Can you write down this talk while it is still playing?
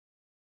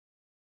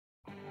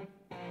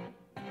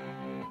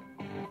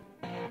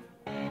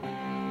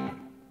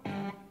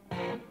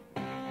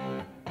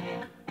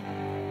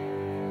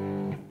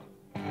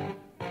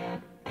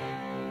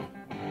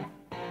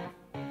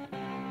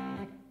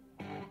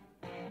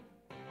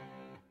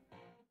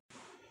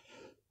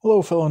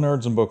Hello, fellow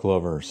nerds and book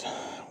lovers.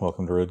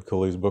 Welcome to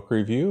Ridcully's book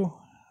review.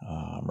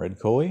 I'm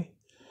Ridcully.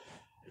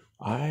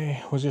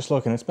 I was just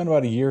looking. It's been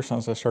about a year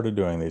since I started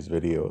doing these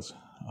videos.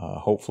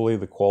 Hopefully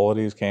the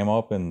qualities came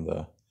up in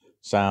the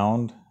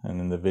sound and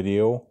in the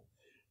video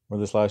for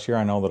this last year.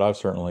 I know that I've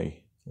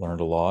certainly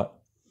learned a lot.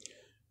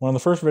 One of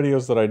the first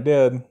videos that I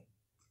did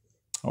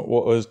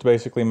was to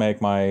basically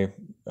make my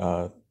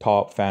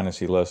top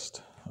fantasy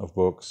list of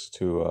books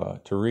to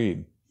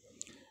read.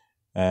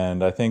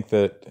 And I think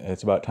that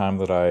it's about time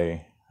that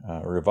I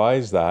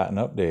revise that and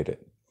update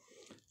it.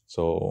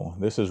 So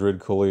this is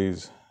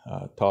Ridcully's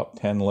top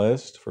 10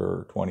 list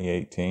for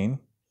 2018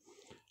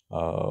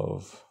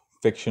 of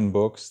fiction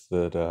books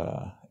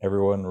that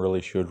everyone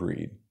really should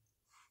read.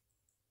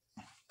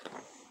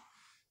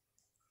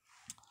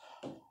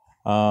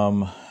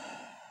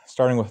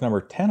 Starting with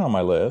number 10 on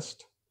my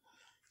list,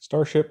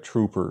 Starship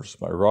Troopers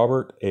by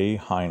Robert A.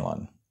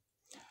 Heinlein.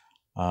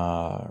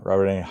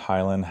 Robert A.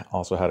 Heinlein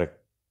also had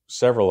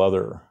several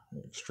other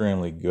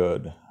extremely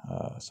good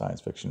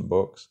science fiction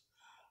books.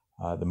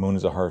 The Moon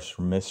is a Harsh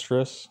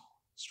Mistress,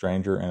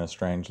 Stranger in a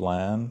Strange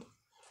Land,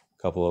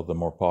 a couple of the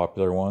more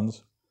popular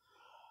ones.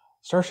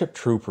 Starship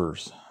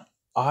Troopers.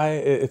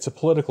 It's a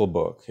political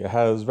book. It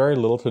has very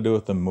little to do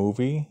with the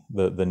movie.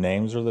 The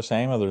names are the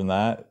same. Other than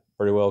that,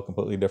 pretty well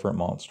completely different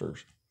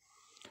monsters.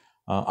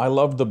 I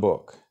loved the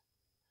book.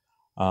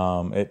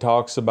 It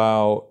talks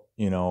about,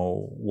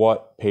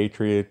 what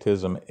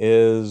patriotism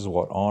is,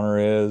 what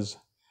honor is,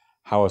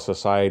 how a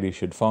society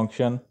should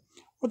function.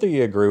 Whether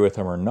you agree with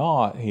him or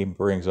not, he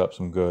brings up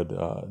some good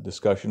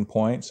discussion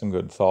points, some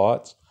good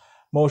thoughts.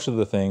 Most of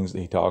the things that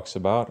he talks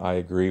about, I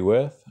agree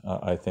with.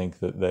 I think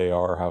that they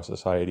are how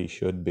society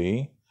should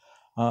be.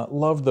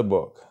 Loved the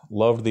book.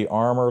 Loved the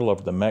armor,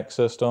 loved the mech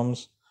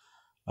systems,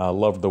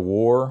 loved the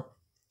war.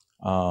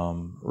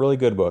 Really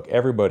good book.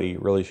 Everybody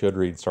really should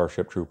read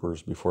Starship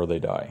Troopers before they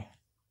die.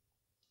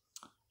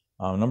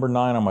 Number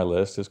 9 on my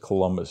list is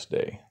Columbus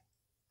Day.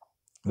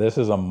 This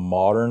is a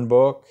modern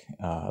book.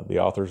 The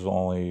author's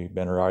only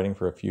been writing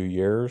for a few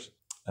years.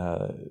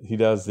 He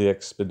does the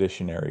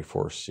Expeditionary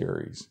Force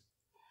series.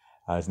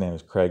 His name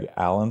is Craig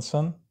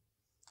Allenson.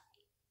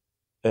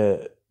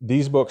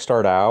 These books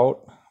start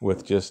out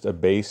with just a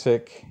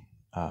basic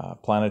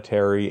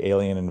planetary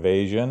alien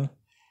invasion,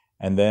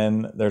 and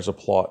then there's a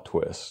plot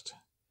twist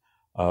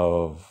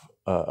of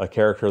a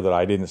character that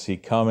I didn't see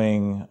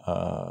coming,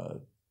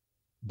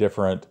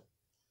 different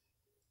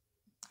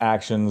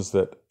actions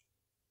that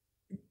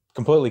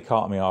completely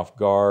caught me off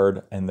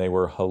guard, and they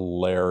were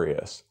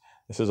hilarious.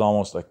 This is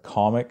almost a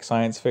comic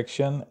science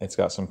fiction. It's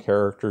got some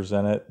characters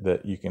in it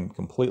that you can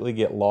completely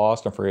get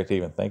lost and forget to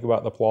even think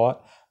about the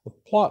plot. The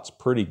plot's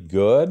pretty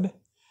good.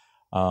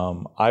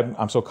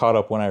 I'm so caught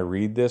up when I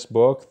read this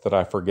book that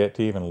I forget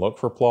to even look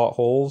for plot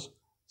holes.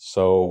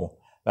 So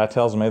that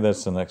tells me that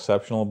it's an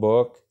exceptional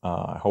book.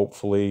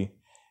 Hopefully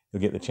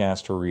you'll get the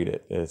chance to read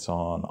it. It's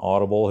on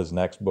Audible. His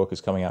next book is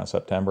coming out in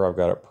September. I've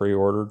got it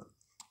pre-ordered.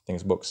 I think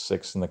it's book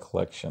 6 in the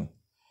collection.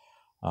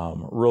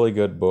 Really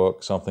good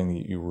book, something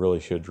that you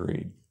really should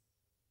read.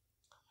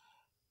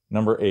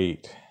 Number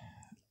 8.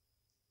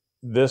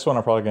 This one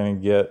I'm probably going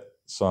to get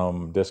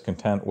some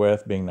discontent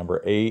with being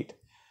number 8,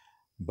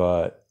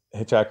 but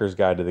Hitchhiker's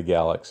Guide to the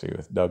Galaxy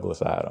with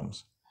Douglas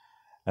Adams.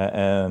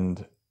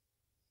 And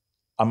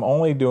I'm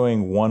only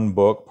doing one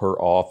book per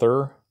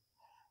author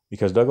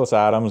because Douglas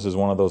Adams is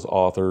one of those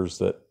authors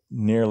that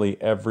nearly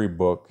every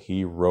book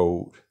he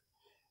wrote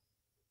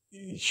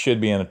should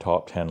be in a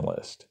top 10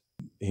 list.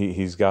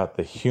 He's got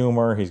the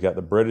humor, he's got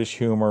the British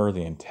humor,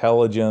 the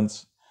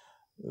intelligence.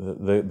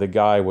 The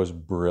guy was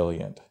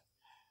brilliant.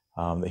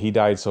 He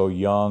died so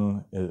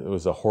young. It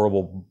was a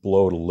horrible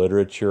blow to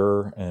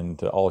literature and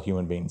to all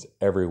human beings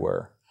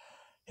everywhere.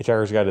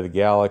 Hitchhiker's Guide to the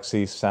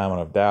Galaxy, Salmon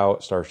of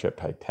Doubt, Starship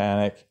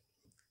Titanic,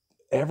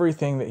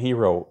 everything that he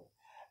wrote.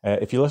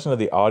 If you listen to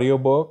the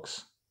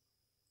audiobooks,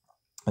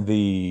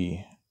 the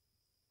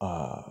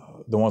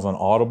ones on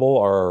Audible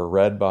are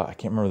read by, I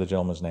can't remember the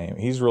gentleman's name.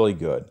 He's really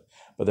good.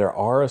 But there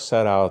are a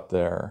set out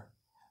there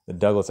that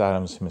Douglas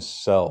Adams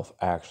himself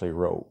actually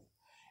wrote.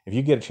 If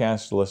you get a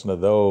chance to listen to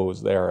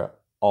those, they are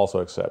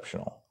also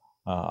exceptional.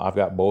 I've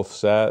got both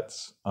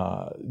sets.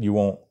 You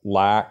won't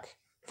lack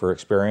for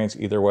experience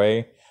either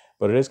way,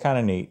 but it is kind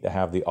of neat to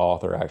have the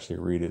author actually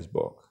read his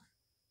book.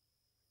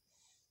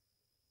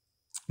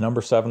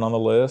 Number 7 on the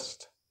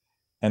list,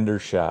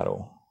 Ender's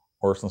Shadow,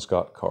 Orson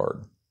Scott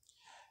Card.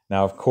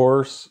 Now, of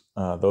course,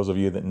 those of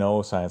you that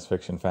know science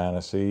fiction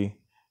fantasy,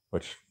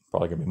 which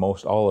probably going to be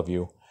most all of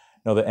you,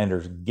 know that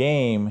Ender's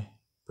Game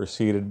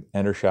preceded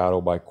Ender's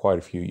Shadow by quite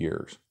a few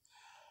years.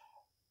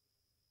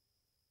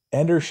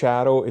 Ender's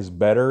Shadow is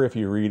better if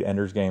you read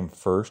Ender's Game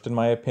first, in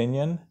my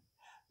opinion,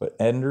 but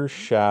Ender's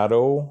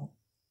Shadow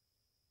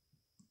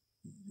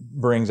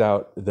brings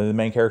out the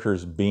main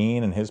character's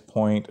being and his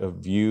point of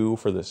view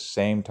for the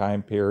same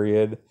time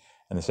period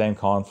and the same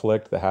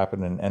conflict that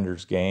happened in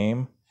Ender's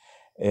Game.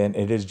 And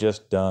it is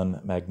just done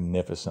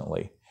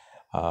magnificently.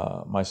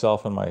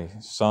 Myself and my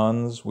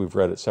sons, we've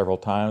read it several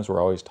times.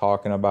 We're always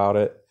talking about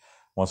it.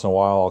 Once in a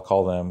while, I'll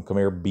call them, "Come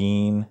here,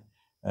 Bean,"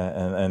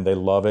 and they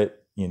love it.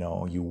 You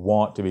know, you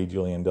want to be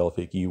Julian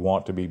Delphic. You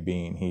want to be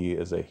Bean. He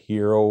is a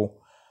hero.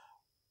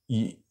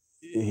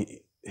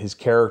 His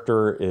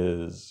character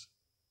is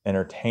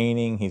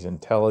entertaining. He's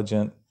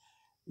intelligent.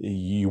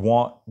 You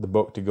want the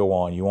book to go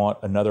on. You want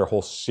another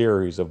whole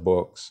series of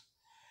books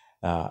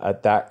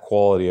at that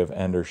quality of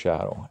Ender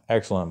Shadow.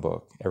 Excellent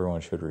book.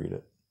 Everyone should read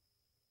it.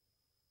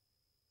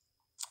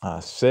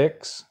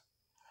 6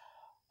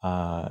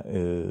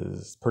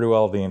 is pretty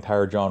well the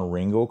entire John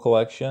Ringo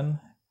collection.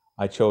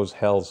 I chose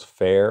Hell's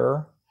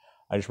Fair.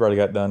 I just already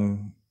got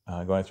done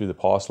going through the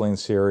Porcelain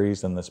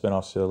series and the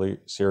spin-off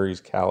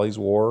series Callie's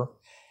War.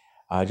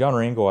 John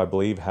Ringo, I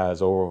believe,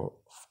 has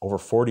over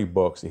 40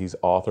 books that he's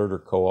authored or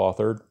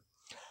co-authored.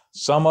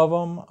 Some of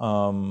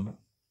them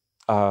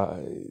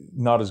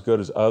not as good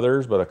as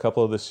others, but a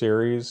couple of the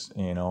series,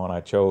 you know, and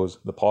I chose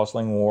the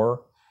Porcelain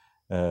War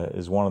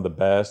is one of the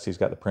best. He's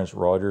got the Prince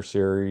Roger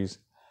series.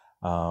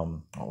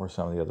 What were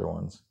some of the other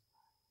ones?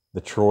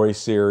 The Troy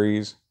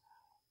series.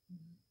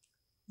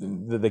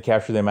 They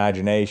capture the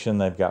imagination.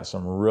 They've got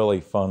some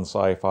really fun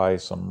sci-fi,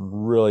 some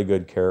really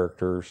good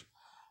characters.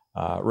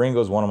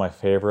 Ringo's one of my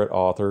favorite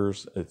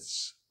authors.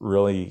 It's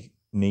really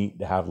neat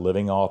to have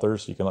living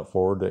authors, so you can look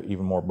forward to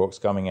even more books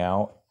coming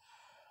out.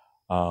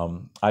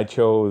 I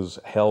chose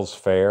Hell's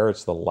Fair.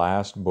 It's the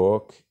last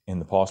book in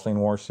the Porcelain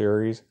War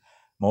series,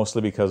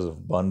 mostly because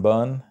of Bun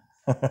Bun.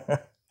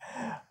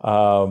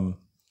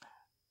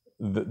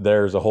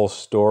 There's a whole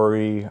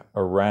story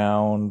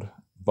around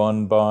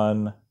Bun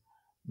Bun,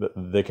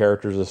 the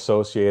characters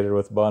associated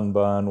with Bun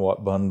Bun,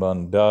 what Bun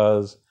Bun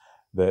does,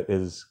 that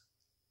is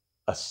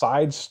a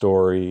side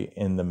story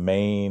in the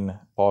main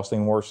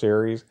Porcelain War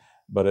series,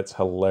 but it's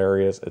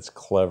hilarious, it's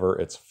clever,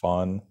 it's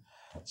fun.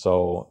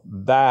 So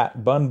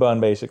that Bun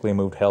Bun basically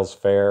moved Hell's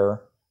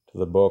Fair to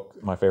the book,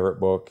 my favorite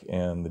book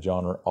in the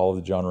genre, all of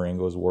the John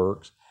Ringo's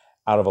works,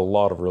 out of a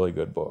lot of really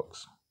good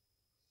books.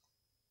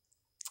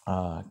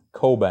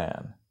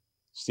 Coban,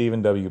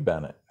 Steven W.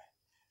 Bennet.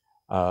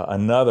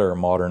 Another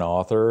modern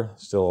author,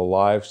 still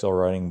alive, still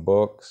writing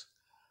books.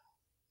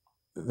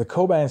 The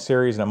Coban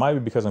series, and it might be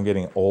because I'm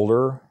getting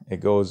older, it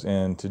goes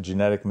into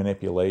genetic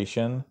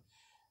manipulation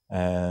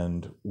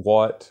and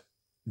what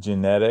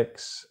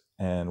genetics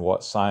and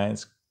what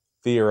science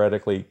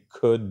theoretically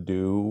could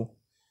do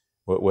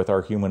with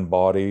our human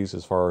bodies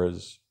as far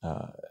as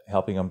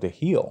helping them to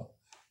heal,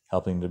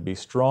 helping to be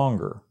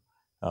stronger,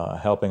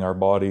 helping our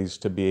bodies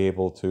to be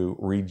able to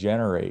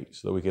regenerate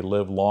so that we could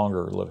live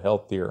longer, live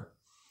healthier.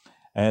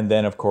 And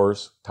then, of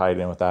course, tied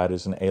in with that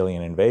is an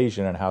alien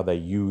invasion and how they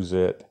use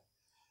it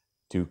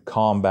to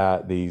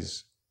combat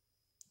these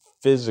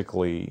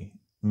physically,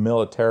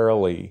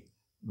 militarily,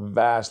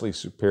 vastly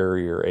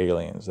superior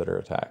aliens that are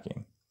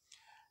attacking.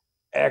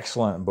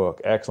 Excellent book,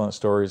 excellent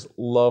stories,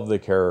 love the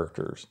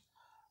characters.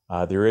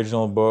 The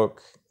original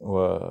book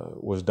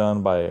was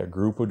done by a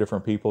group of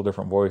different people,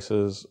 different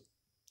voices.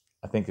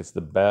 I think it's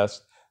the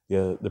best.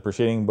 The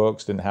preceding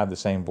books didn't have the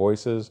same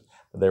voices,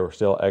 but they were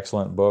still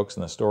excellent books,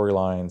 and the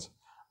storylines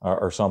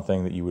are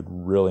something that you would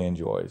really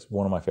enjoy. It's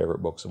one of my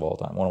favorite books of all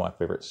time, one of my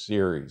favorite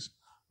series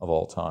of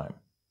all time.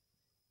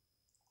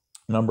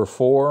 Number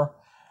 4,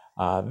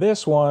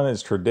 this one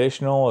is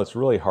traditional. It's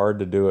really hard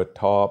to do a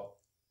top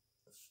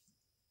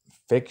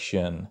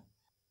fiction,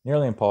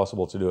 nearly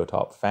impossible to do a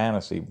top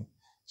fantasy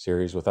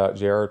series without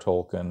J.R.R.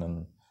 Tolkien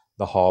and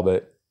The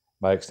Hobbit,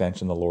 by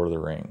extension, The Lord of the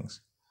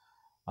Rings.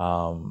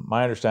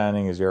 My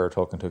understanding is J.R.R.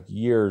 Tolkien took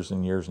years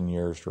and years and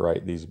years to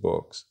write these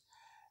books.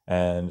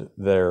 And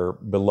they're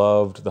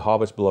beloved, The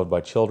Hobbit's beloved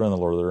by children, The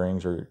Lord of the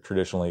Rings are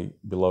traditionally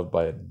beloved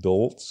by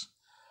adults.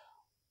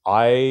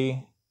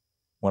 When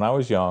I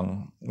was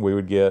young, we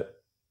would get,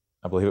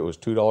 I believe it was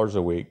 $2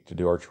 a week to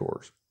do our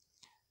chores.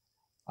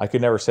 I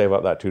could never save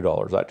up that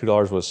 $2. That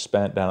 $2 was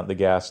spent down at the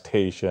gas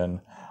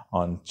station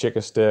on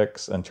Chick-a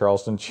Sticks and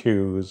Charleston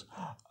Chews,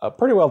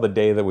 pretty well the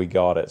day that we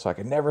got it. So I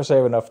could never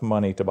save enough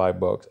money to buy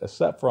books,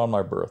 except for on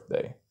my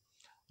birthday.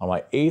 On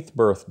my 8th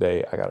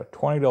birthday, I got a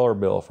 $20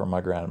 bill from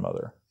my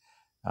grandmother.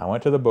 I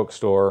went to the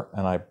bookstore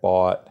and I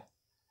bought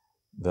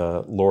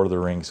the Lord of the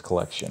Rings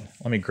collection.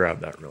 Let me grab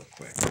that real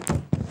quick.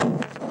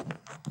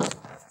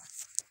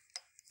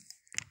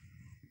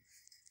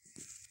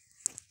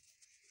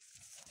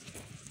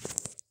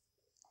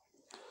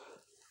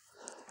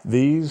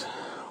 These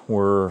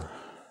were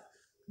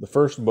the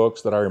first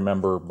books that I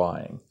remember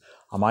buying.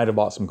 I might have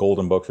bought some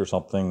golden books or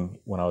something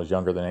when I was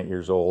younger than 8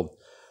 years old,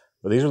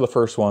 but these are the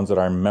first ones that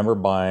I remember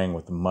buying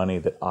with the money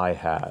that I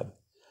had.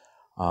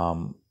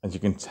 As you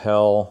can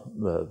tell,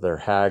 they're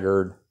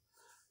haggard.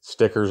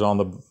 Stickers on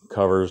the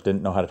covers,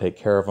 didn't know how to take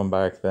care of them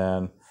back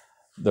then.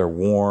 They're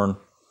worn.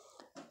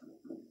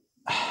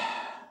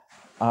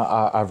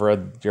 I've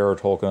read J.R.R.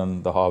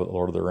 Tolkien, The Hobbit,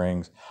 Lord of the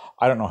Rings,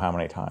 I don't know how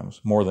many times,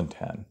 more than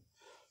 10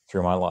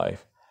 through my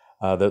life.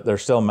 They're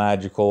still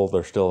magical.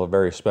 They're still a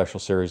very special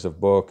series of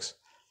books.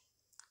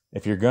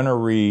 If you're going to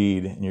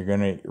read, and you're going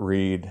to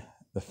read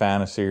the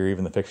fantasy or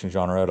even the fiction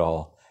genre at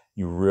all,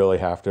 you really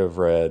have to have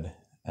read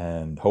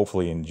and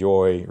hopefully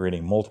enjoy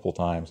reading multiple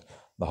times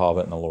The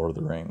Hobbit and the Lord of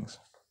the Rings.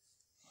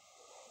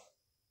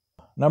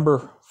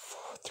 Number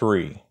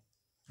 3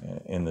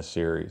 in the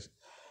series.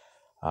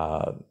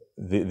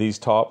 These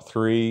top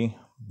 3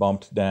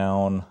 bumped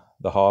down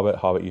The Hobbit.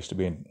 Hobbit used to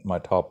be in my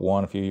top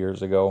 1 a few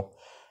years ago.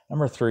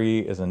 Number 3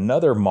 is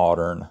another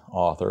modern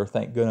author.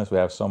 Thank goodness we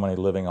have so many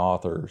living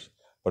authors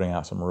putting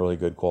out some really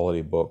good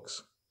quality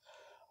books.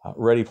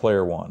 Ready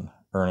Player One,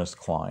 Ernest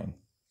Cline.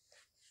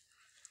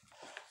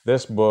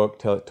 This book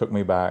took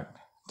me back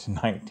to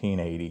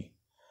 1980.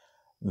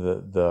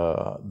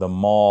 The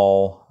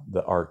mall,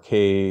 the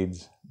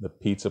arcades, the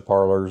pizza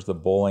parlors, the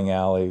bowling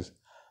alleys,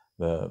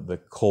 the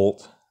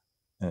cult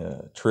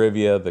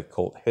trivia, the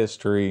cult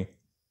history.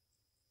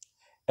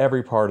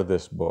 Every part of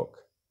this book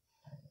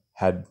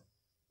had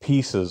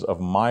pieces of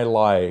my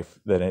life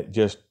that it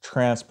just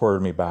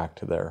transported me back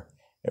to there.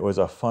 It was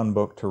a fun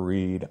book to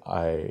read.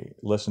 I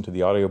listened to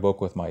the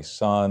audiobook with my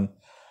son.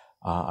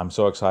 I'm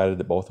so excited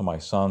that both of my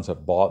sons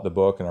have bought the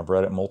book and I've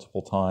read it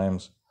multiple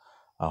times.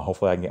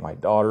 Hopefully I can get my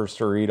daughters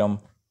to read them.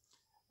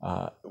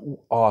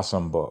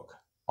 Awesome book.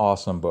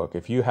 Awesome book.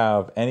 If you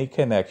have any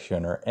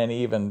connection or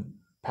any even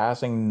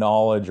passing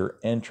knowledge or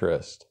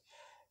interest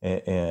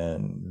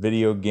in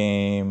video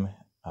game,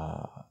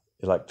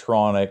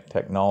 electronic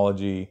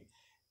technology,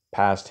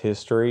 past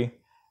history,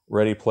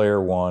 Ready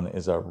Player One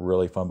is a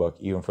really fun book,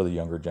 even for the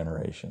younger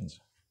generations.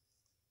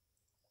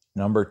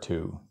 Number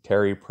 2,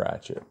 Terry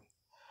Pratchett.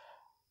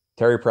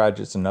 Terry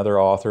Pratchett's another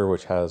author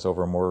which has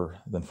over more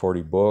than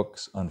 40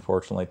 books.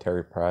 Unfortunately,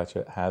 Terry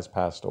Pratchett has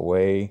passed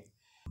away.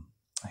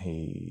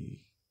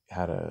 He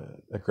had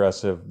an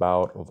aggressive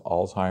bout of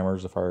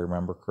Alzheimer's, if I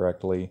remember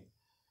correctly.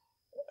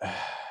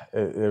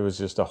 It was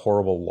just a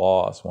horrible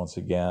loss, once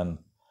again,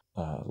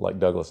 like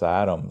Douglas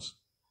Adams.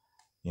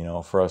 You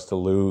know, for us to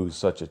lose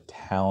such a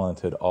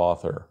talented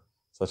author,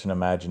 such an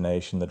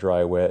imagination, the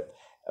dry wit,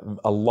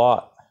 a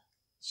lot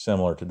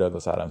similar to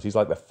Douglas Adams. He's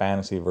like the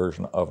fantasy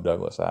version of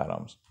Douglas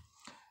Adams.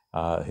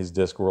 His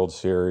Discworld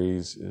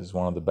series is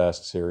one of the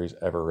best series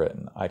ever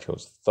written. I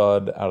chose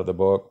Thud out of the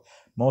book,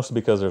 mostly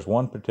because there's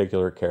one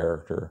particular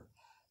character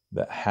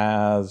that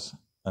has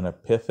an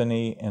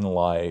epiphany in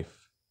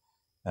life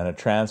and a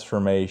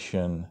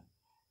transformation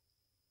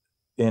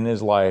in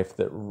his life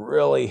that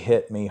really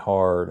hit me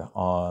hard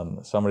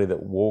on somebody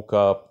that woke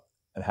up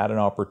and had an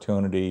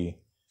opportunity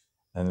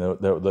and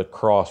the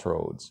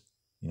crossroads,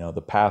 you know,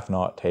 the path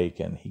not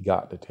taken, he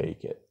got to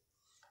take it.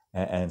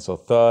 And so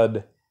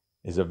Thud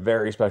is a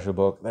very special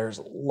book. There's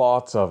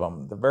lots of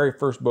them. The very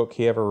first book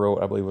he ever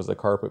wrote, I believe, was The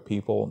Carpet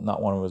People,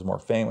 not one of his more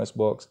famous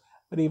books,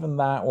 but even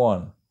that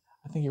one,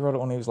 I think he wrote it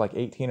when he was like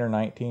 18 or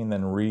 19,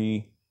 then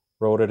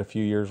rewrote it a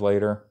few years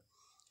later,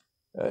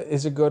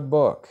 is a good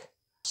book.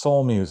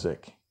 Soul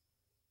music.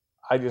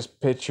 I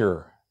just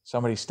picture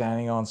somebody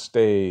standing on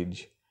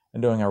stage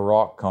and doing a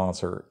rock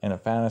concert in a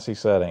fantasy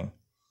setting.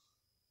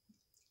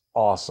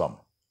 Awesome.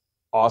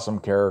 Awesome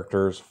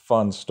characters,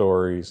 fun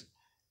stories.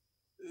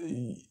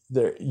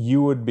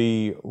 You would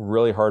be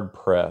really hard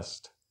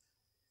pressed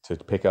to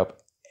pick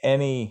up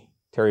any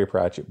Terry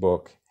Pratchett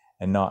book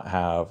and not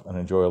have an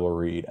enjoyable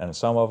read. And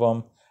some of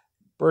them,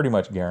 pretty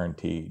much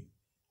guaranteed.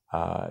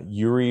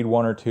 You read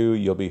 1 or 2,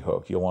 you'll be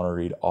hooked. You'll want to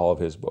read all of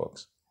his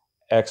books.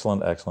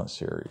 Excellent, excellent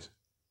series.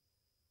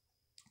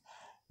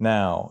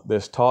 Now,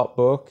 this top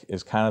book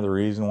is kind of the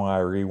reason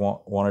why I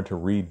wanted to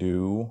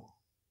redo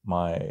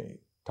my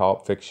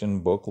top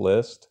fiction book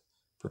list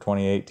for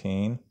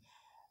 2018.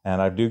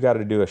 And I do got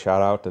to do a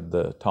shout out to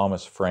the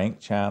Thomas Frank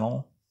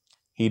channel.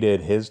 He did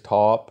his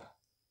top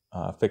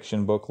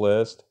fiction book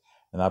list,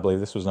 and I believe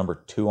this was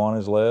number 2 on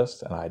his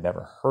list, and I'd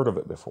never heard of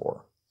it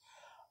before.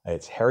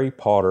 It's Harry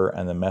Potter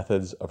and the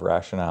Methods of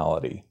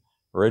Rationality.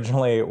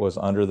 Originally, it was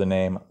under the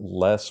name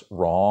Less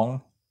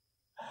Wrong.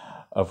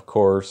 Of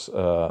course,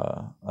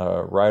 a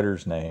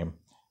writer's name.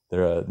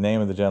 The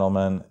name of the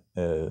gentleman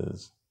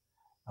is,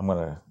 I'm going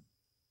to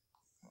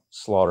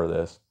slaughter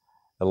this,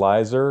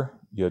 Eliezer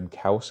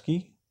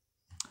Yudkowsky.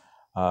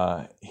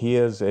 He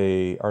is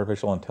a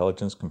artificial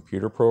intelligence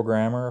computer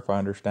programmer, if I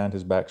understand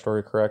his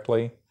backstory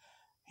correctly.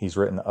 He's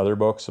written other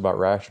books about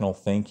rational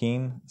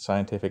thinking,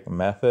 scientific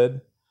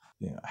method.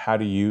 How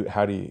do you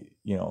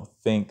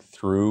think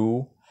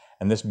through?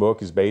 And this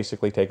book is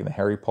basically taking the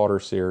Harry Potter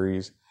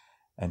series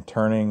and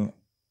turning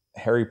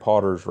Harry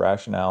Potter's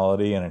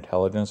rationality and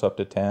intelligence up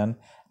to 10.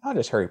 Not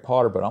just Harry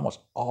Potter, but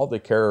almost all the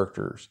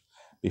characters.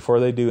 Before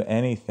they do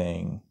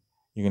anything,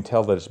 you can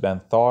tell that it's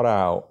been thought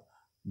out.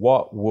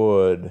 What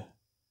would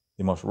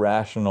the most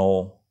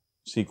rational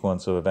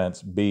sequence of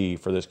events be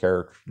for this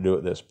character to do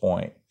at this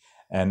point?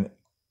 And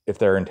if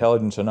they're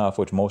intelligent enough,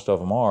 which most of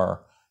them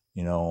are,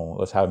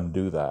 let's have them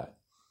do that.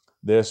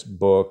 This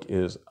book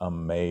is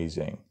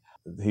amazing.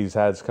 He's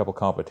had a couple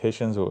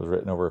competitions. It was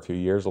written over a few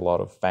years. A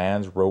lot of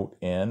fans wrote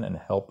in and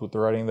helped with the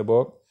writing of the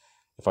book,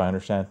 if I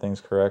understand things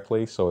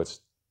correctly. So it's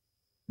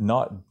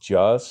not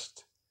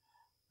just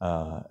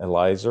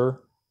Eliezer,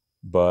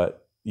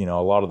 but a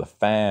lot of the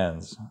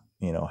fans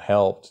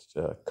helped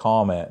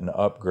comment and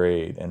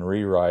upgrade and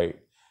rewrite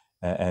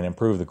and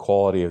improve the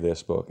quality of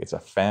this book. It's a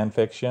fan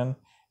fiction.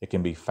 It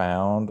can be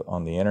found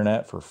on the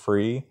internet for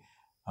free.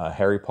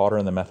 Harry Potter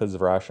and the Methods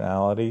of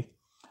Rationality.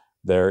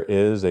 There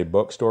is a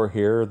bookstore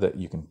here that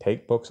you can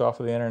take books off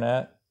of the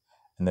internet,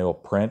 and they will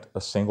print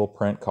a single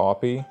print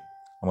copy.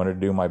 I'm going to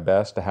do my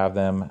best to have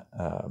them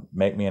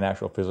make me an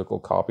actual physical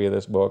copy of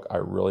this book. I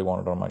really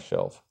want it on my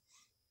shelf.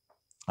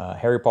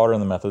 Harry Potter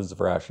and the Methods of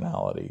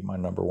Rationality, my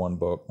number one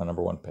book, my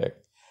number one pick,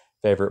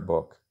 favorite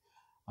book.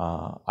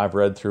 I've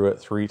read through it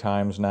 3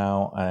 times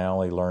now, and I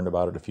only learned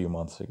about it a few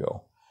months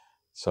ago.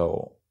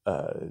 So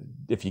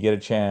if you get a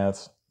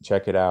chance,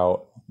 check it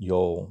out.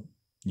 You'll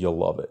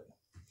love it.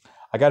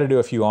 I got to do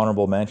a few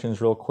honorable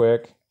mentions real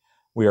quick.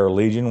 We Are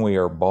Legion, We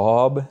Are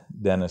Bob,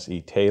 Dennis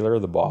E. Taylor,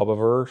 The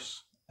Bobiverse,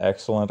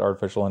 excellent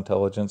artificial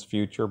intelligence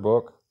future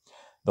book.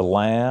 The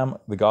Lamb,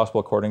 The Gospel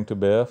According to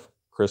Biff,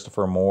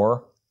 Christopher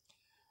Moore.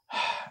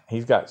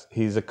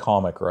 He's a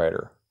comic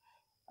writer.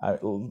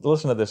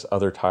 Listen to this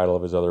other title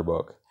of his other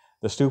book,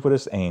 The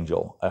Stupidest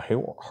Angel, a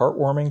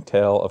heartwarming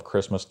tale of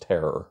Christmas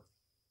terror.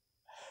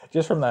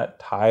 Just from that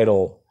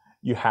title,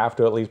 you have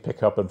to at least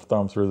pick up and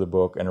thumb through the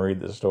book and read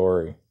the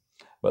story.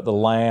 But The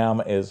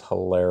Lamb is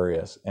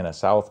hilarious. In a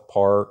South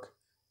Park,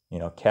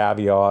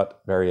 caveat,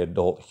 very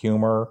adult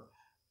humor,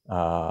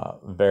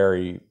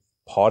 very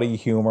potty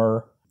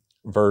humor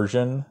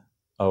version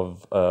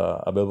of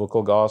a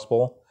biblical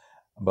gospel.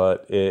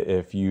 But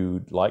if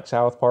you like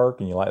South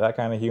Park and you like that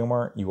kind of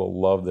humor, you will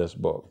love this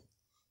book.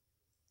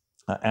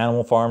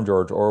 Animal Farm,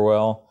 George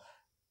Orwell.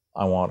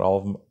 I want all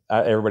of them.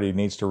 Everybody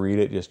needs to read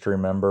it just to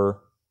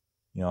remember,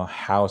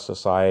 how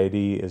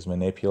society is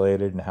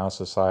manipulated and how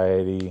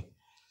society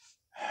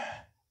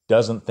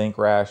doesn't think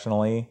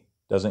rationally,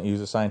 doesn't use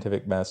a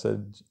scientific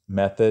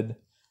method,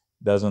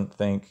 doesn't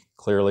think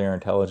clearly or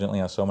intelligently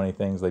on so many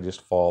things. They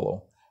just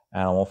follow.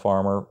 Animal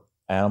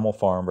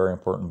Farm, very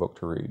important book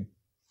to read.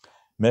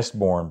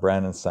 Mistborn,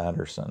 Brandon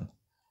Sanderson.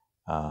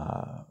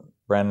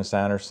 Brandon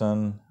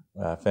Sanderson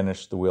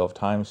finished the Wheel of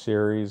Time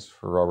series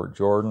for Robert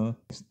Jordan.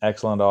 He's an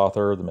excellent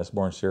author. The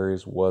Mistborn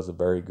series was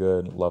very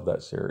good. Love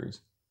that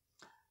series.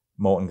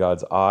 Molten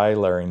God's Eye,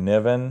 Larry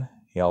Niven.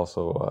 He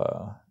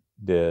also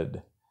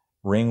did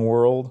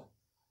Ringworld.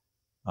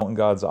 Molten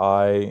God's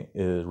Eye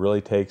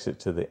really takes it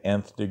to the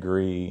nth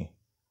degree.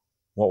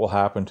 What will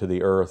happen to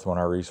the Earth when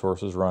our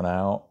resources run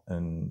out,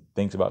 and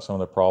thinks about some of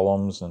the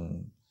problems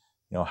and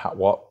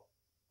what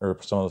or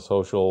some of the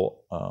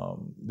social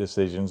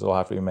decisions that will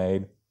have to be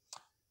made.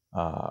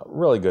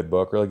 Really good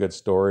book, really good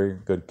story,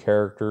 good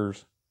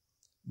characters,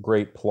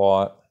 great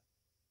plot.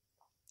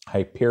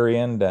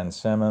 Hyperion, Dan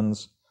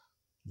Simmons,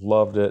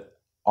 loved it.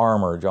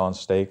 Armor, John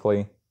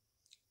Stakely,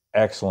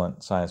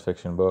 excellent science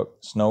fiction book.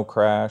 Snow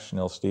Crash,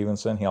 Neil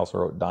Stephenson, he also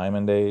wrote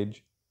Diamond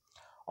Age.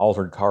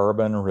 Altered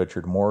Carbon,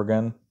 Richard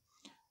Morgan.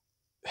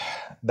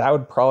 That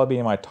would probably be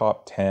in my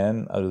top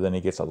 10, other than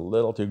he gets a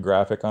little too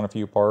graphic on a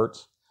few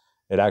parts.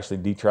 It actually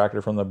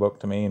detracted from the book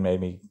to me and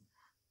made me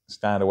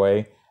stand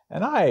away.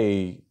 And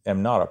I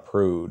am not a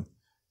prude.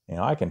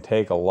 I can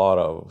take a lot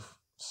of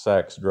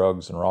sex,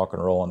 drugs, and rock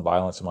and roll and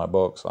violence in my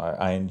books.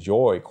 I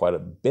enjoy quite a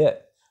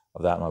bit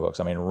of that in my books.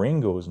 I mean,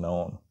 Ringo is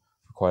known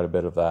for quite a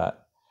bit of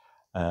that.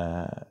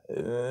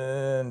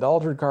 And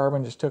Altered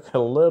Carbon just took it a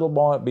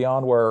little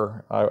beyond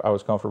where I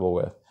was comfortable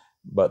with.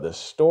 But the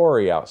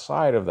story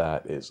outside of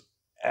that is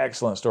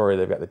excellent story.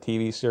 They've got the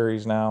TV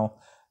series now.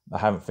 I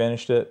haven't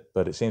finished it,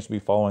 but it seems to be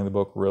following the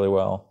book really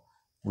well.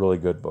 Really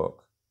good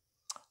book.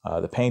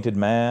 The Painted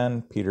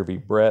Man, Peter V.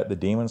 Brett, The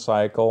Demon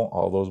Cycle.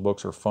 All those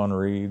books are fun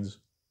reads.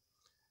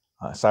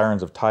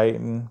 Sirens of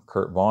Titan,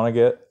 Kurt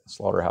Vonnegut,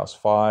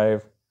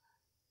 Slaughterhouse-5.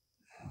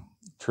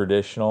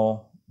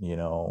 Traditional,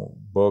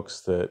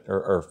 books that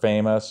are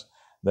famous,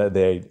 that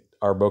they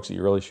are books that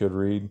you really should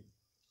read.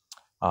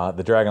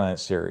 The Dragonlance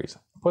series.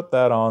 Put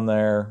that on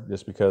there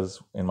just because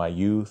in my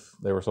youth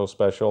they were so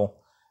special.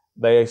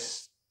 They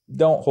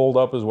don't hold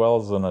up as well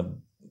as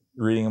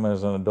reading them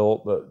as an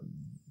adult, but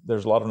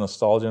there's a lot of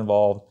nostalgia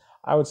involved.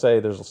 I would say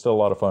there's still a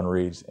lot of fun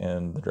reads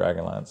in the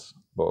Dragonlance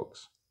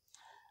books.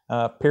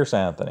 Pierce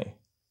Anthony.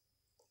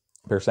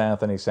 Pierce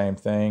Anthony, same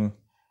thing.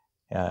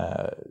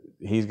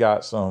 He's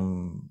got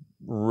some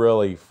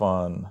really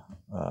fun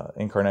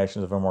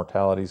Incarnations of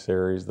Immortality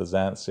series, the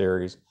Xanth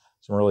series,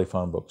 some really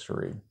fun books to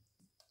read.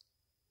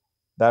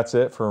 That's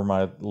it for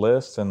my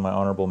list and my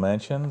honorable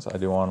mentions. I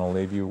do want to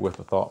leave you with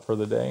a thought for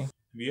the day. Have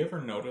you ever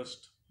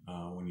noticed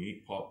when you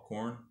eat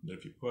popcorn that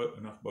if you put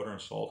enough butter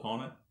and salt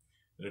on it,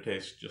 that it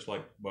tastes just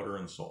like butter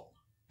and salt?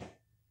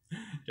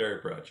 Jerry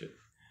Pratchett.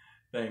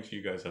 Thanks.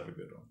 You guys have a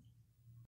good one.